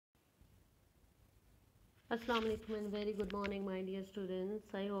Assalamu alaikum and very good morning, my dear students.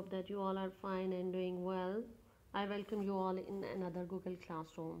 I hope that you all are fine and doing well. I welcome you all in another Google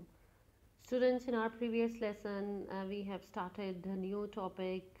Classroom. Students, in our previous lesson, we have started a new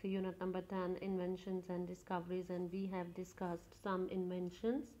topic, unit number 10, inventions and discoveries, and we have discussed some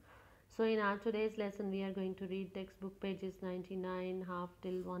inventions. So, in our today's lesson, we are going to read textbook pages 99 half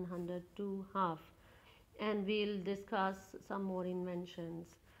till 102 half, and we'll discuss some more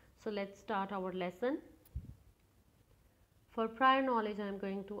inventions. So, let's start our lesson. For prior knowledge, I am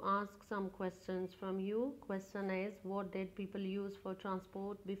going to ask some questions from you. Question is, what did people use for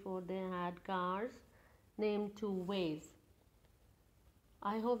transport before they had cars? Name two ways.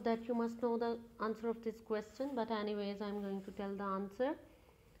 I hope that you must know the answer of this question, but anyways, I am going to tell the answer.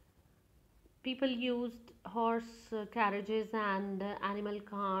 People used horse carriages and animal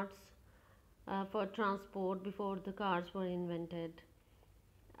carts for transport before the cars were invented.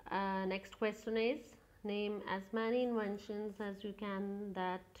 Next question is, name as many inventions as you can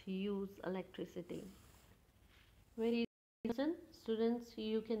that use electricity. Very important. Students,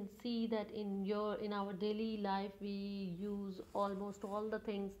 you can see that in our daily life we use almost all the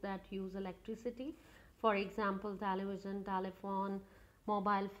things that use electricity. For example, television, telephone,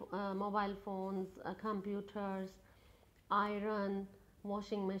 mobile phones, computers, iron,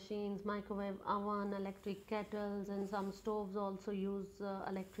 washing machines, microwave oven, electric kettles, and some stoves also use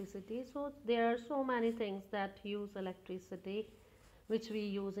electricity. So there are so many things that use electricity which we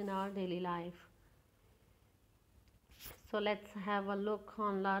use in our daily life. So let's have a look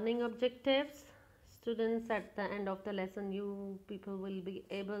on learning objectives. Students, at the end of the lesson, you people will be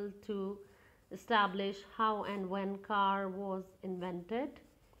able to establish how and when car was invented.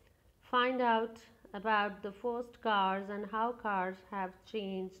 Find out about the first cars and how cars have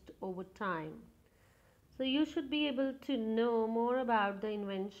changed over time. So you should be able to know more about the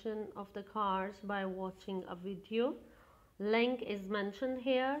invention of the cars by watching a video. Link is mentioned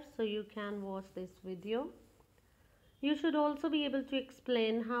here, so you can watch this video. You should also be able to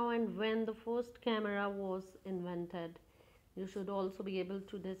explain how and when the first camera was invented. You should also be able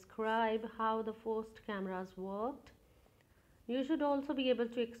to describe how the first cameras worked. You should also be able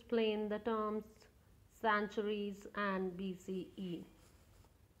to explain the terms centuries and BCE.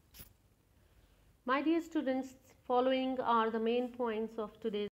 My dear students, following are the main points of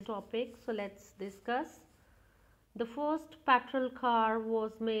today's topic. So let's discuss. The first petrol car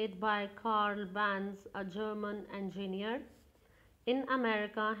was made by Karl Benz, a German engineer. In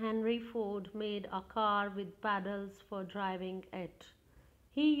America, Henry Ford made a car with pedals for driving it.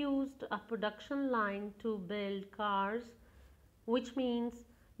 He used a production line to build cars, which means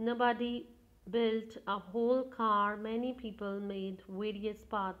nobody built a whole car, many people made various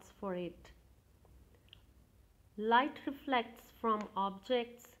parts for it. Light reflects from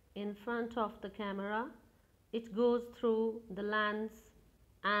objects in front of the camera. It goes through the lens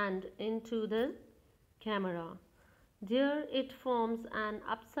and into the camera. There it forms an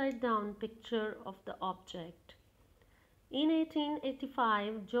upside down picture of the object. In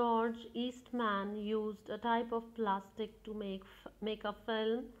 1885, George Eastman used a type of plastic to make a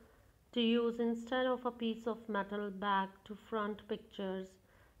film to use instead of a piece of metal. Back to front pictures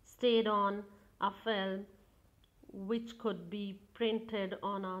stayed on a film which could be printed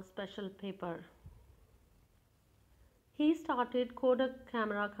on a special paper. He started Kodak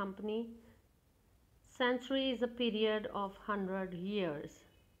Camera Company. Century is a period of 100 years.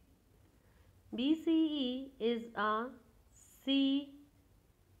 BCE is a C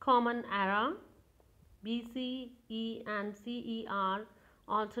Common Era. BCE and CE are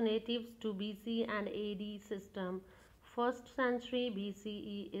alternatives to BC and AD system. First century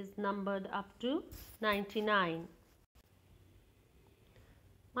BCE is numbered up to 99.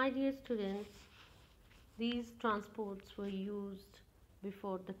 My dear students, these transports were used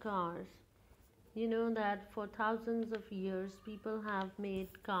before the cars. You know that for thousands of years people have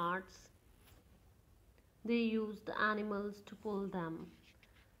made carts. They used animals to pull them.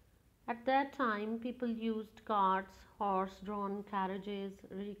 At that time, people used carts, horse-drawn carriages,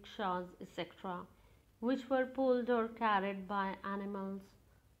 rickshaws, etc., which were pulled or carried by animals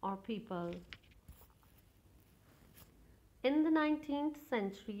or people. In the 19th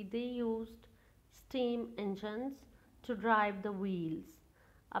century, they used steam engines to drive the wheels.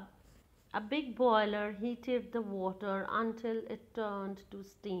 A big boiler heated the water until it turned to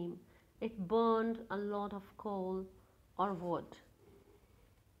steam. It burned a lot of coal or wood.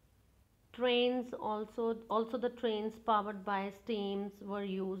 Trains also the trains powered by steams were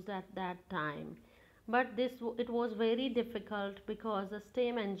used at that time. But it was very difficult because a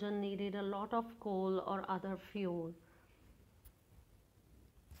steam engine needed a lot of coal or other fuel.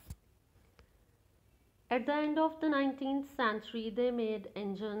 At the end of the 19th century, they made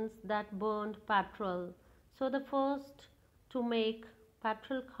engines that burned petrol. So the first to make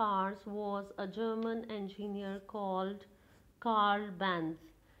petrol cars was a German engineer called Karl Benz.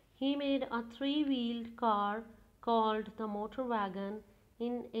 He made a three-wheeled car called the motor wagon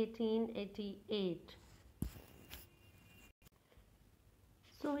in 1888.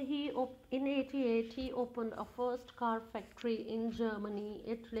 So in 88 he opened a first car factory in Germany.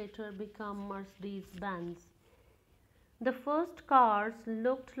 It later became Mercedes-Benz. The first cars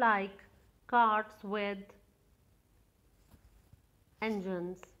looked like carts with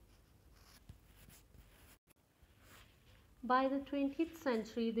engines. By the 20th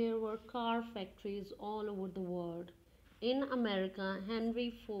century there were car factories all over the world. In America,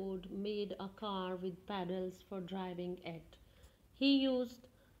 Henry Ford made a car with pedals for driving it. He used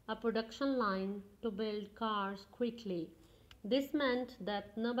a production line to build cars quickly. This meant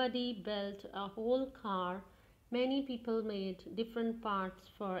that nobody built a whole car, many people made different parts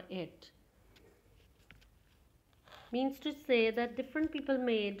for it. Means to say that different people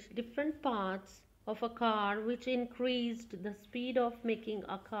made different parts of a car, which increased the speed of making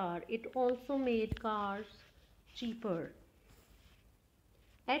a car. It also made cars cheaper.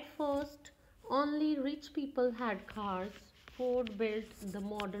 At first, only rich people had cars. Ford built the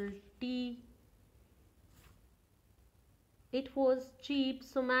Model T. It was cheap,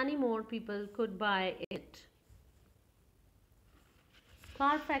 so many more people could buy it.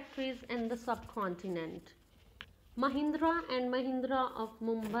 Car factories in the subcontinent. Mahindra and Mahindra of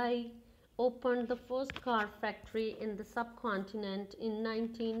Mumbai opened the first car factory in the subcontinent in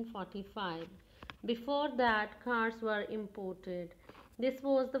 1945. Before that, cars were imported. This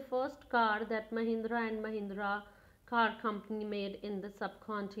was the first car that Mahindra and Mahindra car company made in the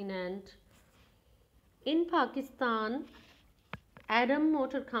subcontinent. In Pakistan, Adam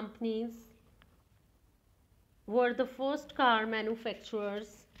Motor Companies were the first car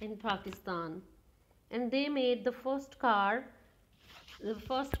manufacturers in Pakistan, and they made the first car, the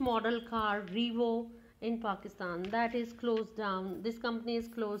first model car Revo in Pakistan. That is closed down. This company is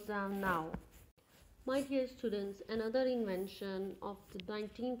closed down now. My dear students, another invention of the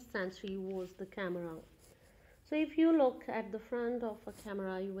 19th century was the camera. So if you look at the front of a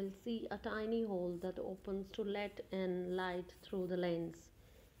camera, you will see a tiny hole that opens to let in light through the lens.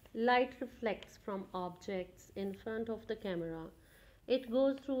 Light reflects from objects in front of the camera. It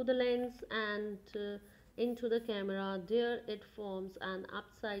goes through the lens and into the camera. There it forms an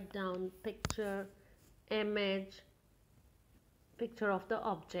upside down picture of the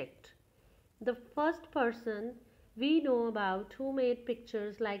object. The first person we know about who made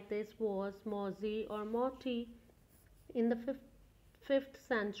pictures like this was Mozi or Moti in the 5th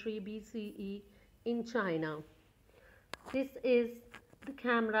century BCE in China. This is the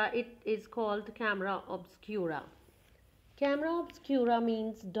camera. It is called camera obscura. Camera obscura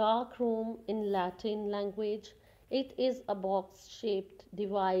means dark room in Latin language. It is a box-shaped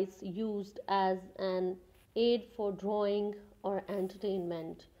device used as an aid for drawing or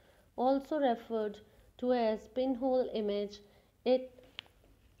entertainment. Also referred to as pinhole image, it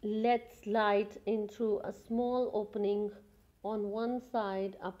lets light in through a small opening on one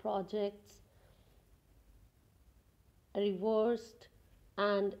side, a projects a reversed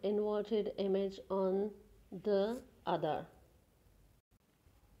and inverted image on the other.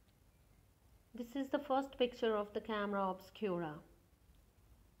 This is the first picture of the camera obscura.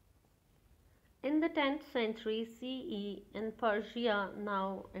 In the 10th century CE in Persia,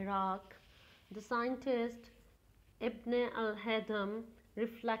 now Iraq, the scientist Ibn al-Haytham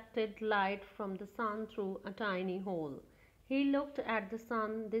reflected light from the sun through a tiny hole. He looked at the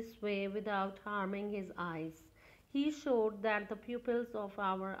sun this way without harming his eyes. He showed that the pupils of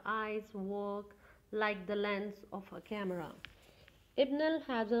our eyes work like the lens of a camera. Ibn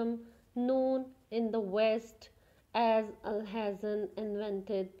al-Haytham, known in the West as Alhazen,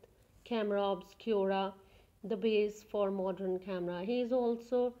 invented camera obscura, the base for modern camera. He is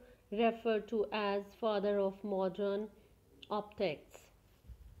also referred to as father of modern optics.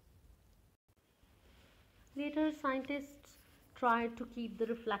 Later, scientists tried to keep the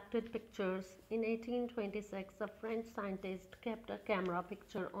reflected pictures. In 1826, a French scientist kept a camera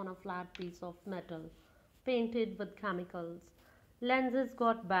picture on a flat piece of metal, painted with chemicals. Lenses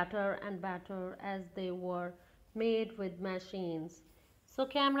got better and better as they were made with machines, so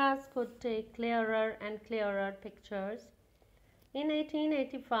cameras could take clearer and clearer pictures. In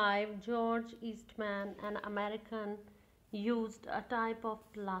 1885, George Eastman, an American, used a type of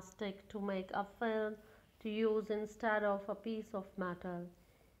plastic to make a film to use instead of a piece of metal.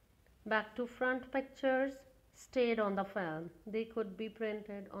 Back to front pictures stayed on the film. They could be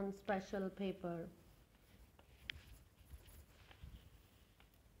printed on special paper.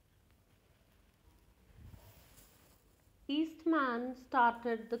 Eastman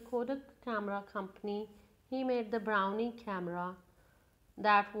started the Kodak camera company. He made the Brownie camera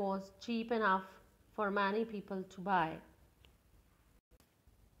that was cheap enough for many people to buy.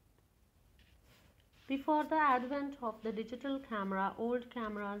 Before the advent of the digital camera, old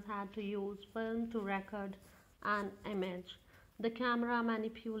cameras had to use film to record an image. The camera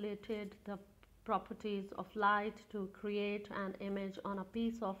manipulated the properties of light to create an image on a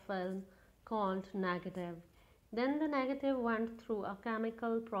piece of film called negative. Then the negative went through a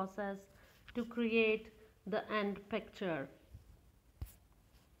chemical process to create the end picture.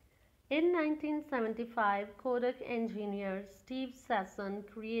 In 1975, Kodak engineer Steve Sasson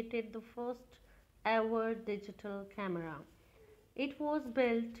created the first ever digital camera. It was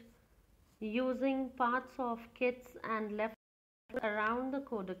built using parts of kits and left around the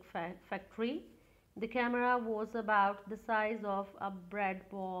Kodak factory. The camera was about the size of a bread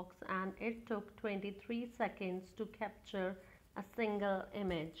box and it took 23 seconds to capture a single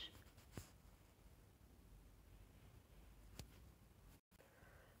image.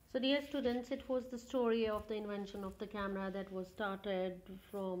 So dear students, it was the story of the invention of the camera that was started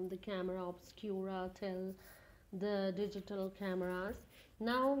from the camera obscura till the digital cameras.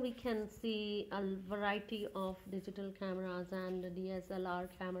 Now we can see a variety of digital cameras and DSLR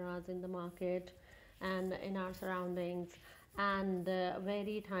cameras in the market and in our surroundings, and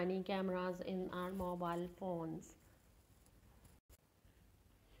very tiny cameras in our mobile phones.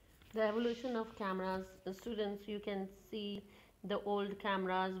 The evolution of cameras, students, you can see the old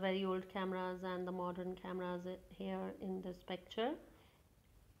cameras, very old cameras, and the modern cameras here in this picture.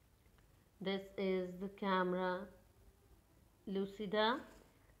 This is the camera Lucida.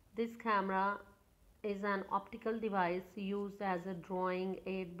 This camera is an optical device used as a drawing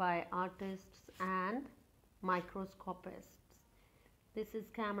aid by artists and microscopists. This is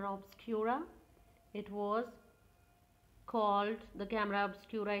camera obscura. It was called the camera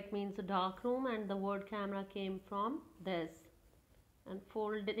obscura. It means a dark room, and the word camera came from this. And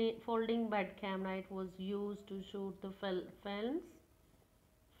folding bed camera, it was used to shoot the films.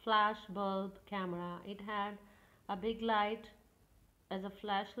 Flash bulb camera, it had a big light as a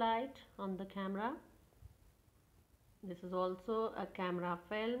flashlight on the camera. This is also a camera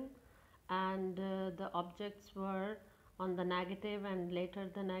film, and the objects were on the negative, and later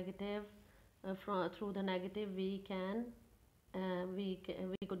the negative, through the negative we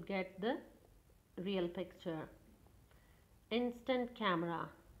could get the real picture. Instant camera.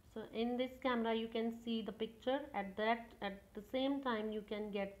 So in this camera you can see the picture, at the same time you can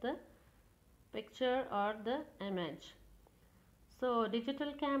get the picture or the image. So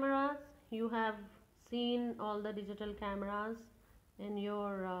digital cameras, you have seen all the digital cameras in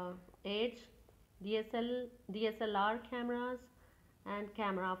your age. DSLR cameras and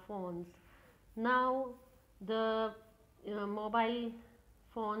camera phones. Now the mobile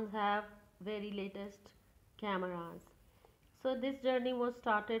phones have very latest cameras. So this journey was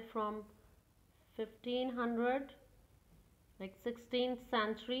started from 1500, like 16th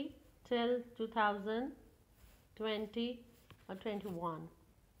century, till 2020 or 21.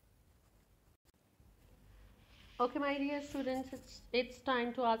 Okay, my dear students, it's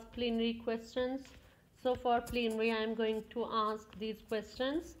time to ask plenary questions. So for plenary, I am going to ask these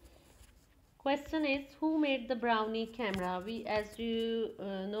questions. Question is, who made the Brownie camera? As you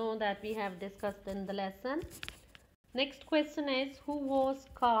know that we have discussed in the lesson. Next question is, who was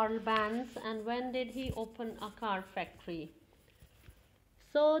Carl Benz and when did he open a car factory?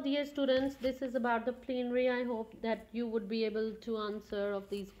 So dear students, this is about the plenary. I hope that you would be able to answer of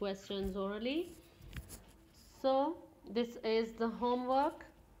these questions orally. So this is the homework,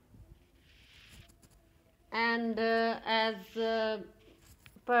 and as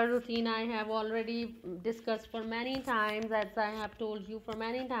per routine, I have already discussed for many times, as I have told you for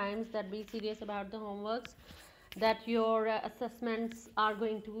many times, that be serious about the homeworks, that your assessments are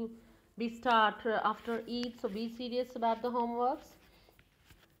going to be start after Eid. So be serious about the homeworks,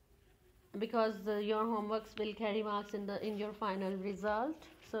 because your homeworks will carry marks in your final result.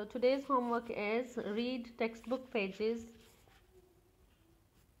 So today's homework is read textbook pages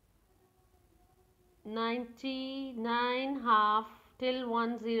 99 half till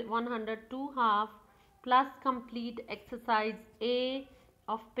 102 half, plus complete exercise A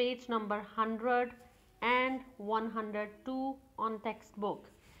of page number 100 and 102 on textbook.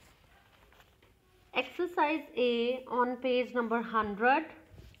 Exercise A on page number 100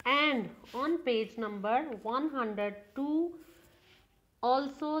 and on page number 102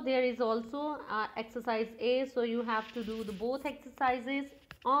 also there is also exercise A, so you have to do the both exercises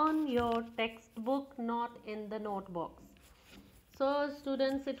on your textbook, not in the notebooks. So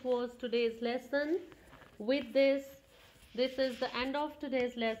students, it was today's lesson. With this This is the end of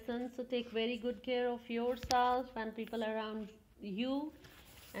today's lesson. So take very good care of yourself and people around you,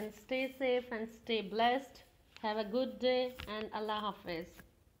 and stay safe and stay blessed. Have a good day, and Allah Hafiz.